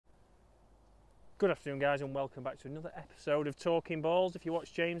Good afternoon guys and welcome back to another episode of Talking Balls. If you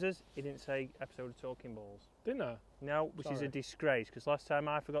watch James's, he didn't say episode of Talking Balls. Didn't I? No, which is a disgrace because last time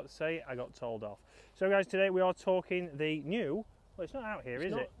I forgot to say it, I got told off. So guys, today we are talking the new, well it's not out here,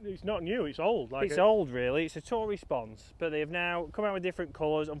 is it? It's not new, it's old. It's old really, it's a Tour Response, but they have now come out with different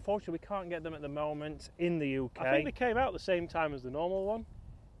colours. Unfortunately we can't get them at the moment in the UK. I think they came out at the same time as the normal one.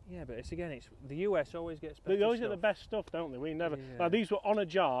 Yeah, but it's the US always gets better They always stuff. get the best stuff, don't they? We never. Yeah. Now these were on a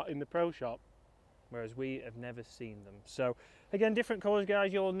jar in the pro shop. Whereas we have never seen them. So again, different colours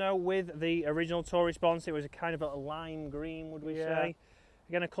guys, you'll know with the original Tour Response it was a kind of a lime green, would we say.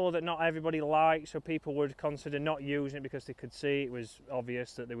 Again, a colour that not everybody likes, so people would consider not using it because they could see it was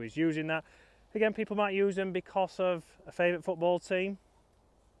obvious that they was using that. Again, people might use them because of a favourite football team.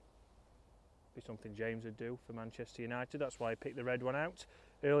 Be something James would do for Manchester United, that's why I picked the red one out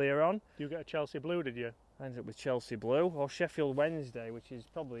earlier on. You get a Chelsea blue, did you? I ended up with Chelsea blue, or Sheffield Wednesday, which is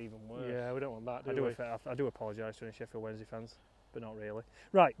probably even worse. Yeah, we don't want that, do we? I do apologise to any Sheffield Wednesday fans, but not really.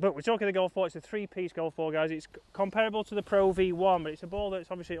 Right, but we're talking the golf ball. It's a three-piece golf ball, guys. It's comparable to the Pro V1, but it's a ball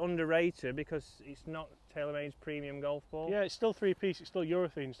that's obviously underrated because it's not TaylorMade's premium golf ball. Yeah, it's still three-piece, it's still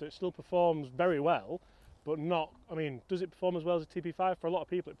urethane, so it still performs very well, but not, I mean, does it perform as well as a TP5? For a lot of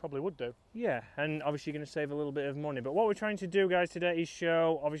people, it probably would do. Yeah, and obviously you're going to save a little bit of money. But what we're trying to do, guys, today is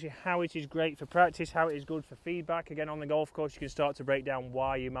show, obviously, how it is great for practice, how it is good for feedback. Again, on the golf course, you can start to break down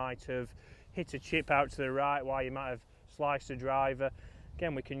why you might have hit a chip out to the right, why you might have sliced a driver.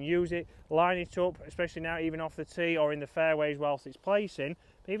 Again, we can use it, line it up, especially now, even off the tee or in the fairways whilst it's placing.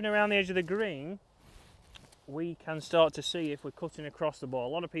 But even around the edge of the green, we can start to see if we're cutting across the ball.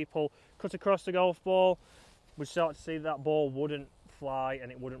 A lot of people cut across the golf ball, would start to see that ball wouldn't fly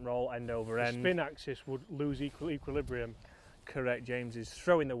and it wouldn't roll end over end. The spin axis would lose equilibrium. Correct, James is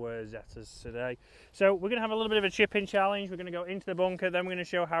throwing the words at us today. So we're going to have a little bit of a chip-in challenge. We're going to go into the bunker, then we're going to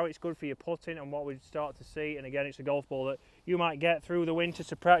show how it's good for your putting and what we'd start to see. And again, it's a golf ball that you might get through the winter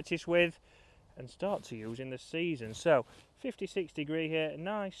to practice with and start to use in the season. So 56 degree here,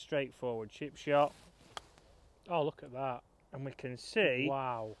 nice straightforward chip shot. Oh, look at that. And we can see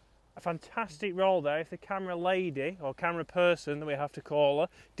wow, a fantastic roll there. If the camera lady, or camera person that we have to call her,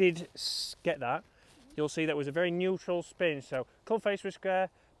 did get that, you'll see that was a very neutral spin. So club face was square,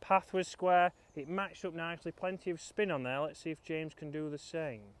 path was square, it matched up nicely, plenty of spin on there. Let's see if James can do the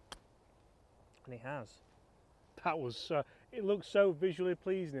same. And he has. that was, it looks so visually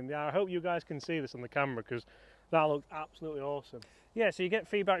pleasing in the eye. I hope you guys can see this on the camera because that looked absolutely awesome. Yeah, so you get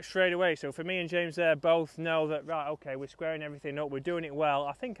feedback straight away. So for me and James there both know that, right, okay, we're squaring everything up, we're doing it well.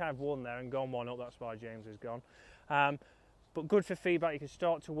 I think I've won there and gone one up, that's why James has gone. But good for feedback, you can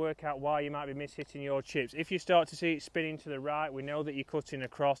start to work out why you might be mishitting your chips. If you start to see it spinning to the right, we know that you're cutting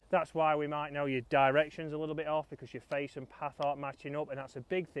across. That's why we might know your direction's a little bit off because your face and path aren't matching up, and that's a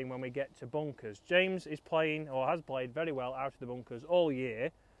big thing when we get to bunkers. James is playing, or has played very well out of the bunkers all year,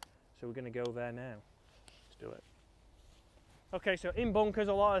 so we're going to go there now. Let's do it. Okay, so in bunkers,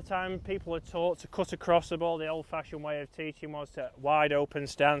 a lot of the time people are taught to cut across the ball. The old-fashioned way of teaching was to wide open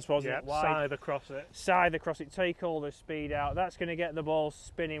stance, wasn't it? Wide, scythe across it. Scythe across it, take all the speed out. That's going to get the ball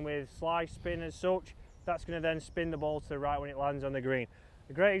spinning with slice spin as such. That's going to then spin the ball to the right when it lands on the green.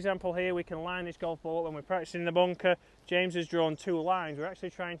 A great example here, we can line this golf ball up when we're practicing in the bunker. James has drawn two lines. We're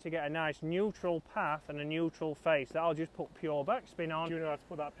actually trying to get a nice neutral path and a neutral face. That'll just put pure backspin on. Do you know how to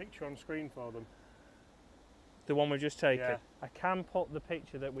put that picture on screen for them? The one we've just taken. Yeah. I can put the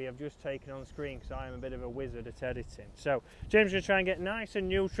picture that we have just taken on screen because I am a bit of a wizard at editing. So James is going to try and get nice and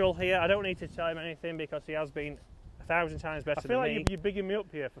neutral here. I don't need to tell him anything because he has been 1,000 times better than me. I feel like you're bigging me up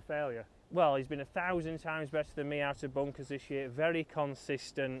here for failure. Well, he's been 1,000 times better than me out of bunkers this year. Very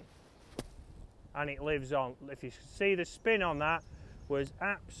consistent, and it lives on. If you see the spin on that was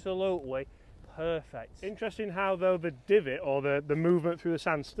absolutely perfect. Interesting how though the divot or the movement through the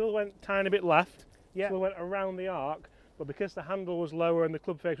sand still went a tiny bit left. Yeah. So it went around the arc, but because the handle was lower and the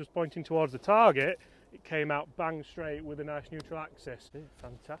club face was pointing towards the target, it came out bang straight with a nice neutral axis.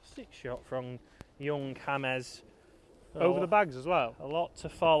 Fantastic shot from young James. Over the bags as well. A lot to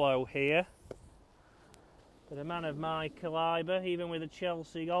follow here. But a man of my calibre, even with a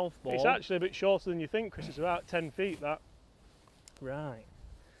Chelsea golf ball. It's actually a bit shorter than you think, Chris. It's about 10 feet, that. Right.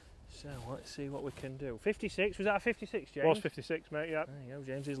 So let's see what we can do. 56, was that a 56, James? Was 56, mate, yeah. There you go,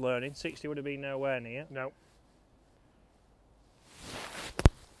 James is learning. 60 would have been nowhere near. No.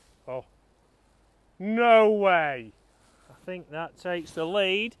 Oh. No way! I think that takes the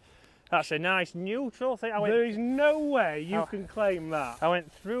lead. That's a nice neutral thing. There is no way you can claim that. I went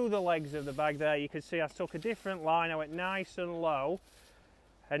through the legs of the bag there. You can see I took a different line. I went nice and low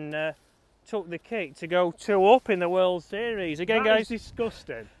and took the kick to go 2 up in the World Series. Again, That guys, is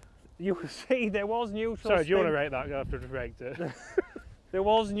disgusting. You will see there was neutral Sorry, spin. do you want to rate that after I've raked it? There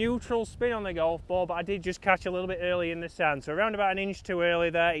was neutral spin on the golf ball, but I did just catch a little bit early in the sand. So around about an inch too early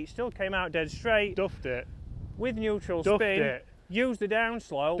there. It still came out dead straight. Duffed it. With neutral Duffed spin. it. Used the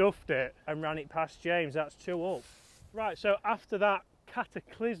downslope. Duffed it. And ran it past James. That's 2 up. Right, so after that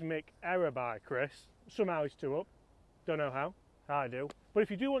cataclysmic error by Chris, somehow he's 2 up. Don't know how. I do. But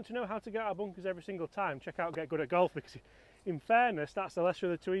if you do want to know how to get out of bunkers every single time, check out Get Good at Golf, because in fairness, that's the lesser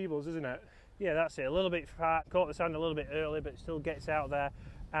of the 2 evils, isn't it? Yeah, that's it. A little bit fat, caught the sand a little bit early, but still gets out there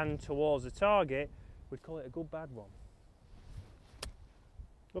and towards the target. We'd call it a good bad one.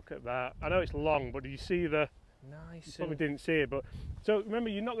 Look at that. I know it's long, but do you see the... Nice. You probably didn't see it, but... So remember,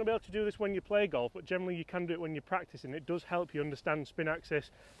 you're not going to be able to do this when you play golf, but generally you can do it when you're practicing. It does help you understand spin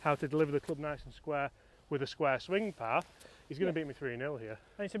axis, how to deliver the club nice and square with a square swing path. He's going to beat me 3-0 here.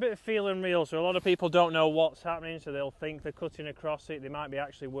 And it's a bit of feel and reel, so a lot of people don't know what's happening, so they'll think they're cutting across it. They might be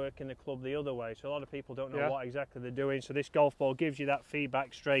actually working the club the other way, so a lot of people don't know what exactly they're doing. So this golf ball gives you that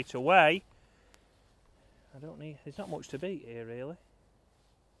feedback straight away. There's not much to beat here, really.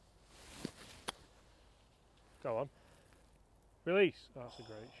 Go on. Release. Oh, that's a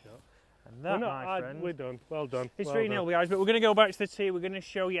great shot. And that, my friend, we're done. Well done. It's well 3-0, guys, but we're going to go back to the tee. We're going to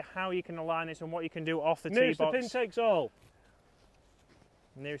show you how you can align this and what you can do off the tee box. The pin takes all.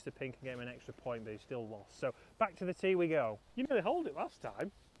 Nearest the pin can get him an extra point, but he's still lost. So back to the tee we go. You nearly hold it last time.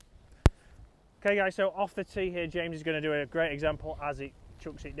 Okay, guys, so off the tee here, James is going to do a great example as it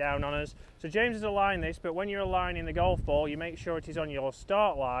chucks it down on us. So James has aligned this, but when you're aligning the golf ball, you make sure it is on your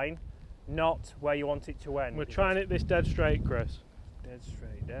start line, not where you want it to end. We're trying it this dead straight, Chris. Dead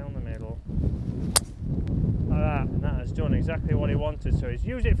straight, down the middle. Like that. And that has done exactly what he wanted. So he's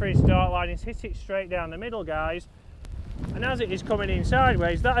used it for his start line, he's hit it straight down the middle, guys. And as it is coming in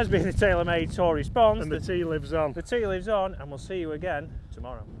sideways, that has been the TaylorMade Tour response. And the tee lives on. The tee lives on, and we'll see you again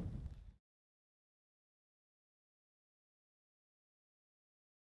tomorrow.